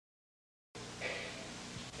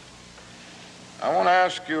I want to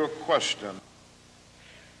ask you a question.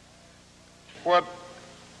 What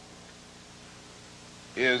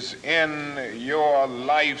is in your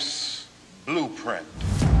life's blueprint?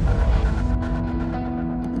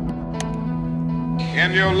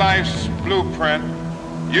 In your life's blueprint,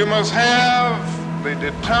 you must have the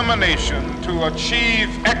determination to achieve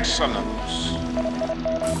excellence.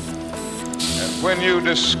 And when you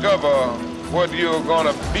discover what you're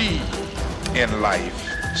going to be in life,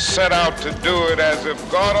 set out to do it as if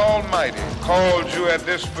God Almighty called you at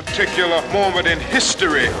this particular moment in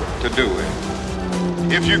history to do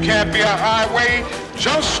it. If you can't be a highway,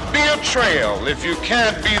 just be a trail. If you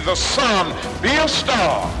can't be the sun, be a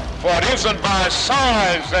star. For it isn't by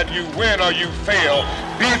size that you win or you fail.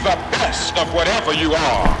 Be the best of whatever you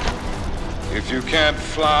are. If you can't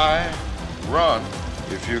fly, run.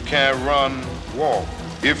 If you can't run, walk.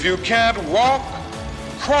 If you can't walk,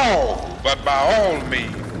 crawl. But by all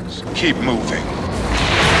means, keep moving.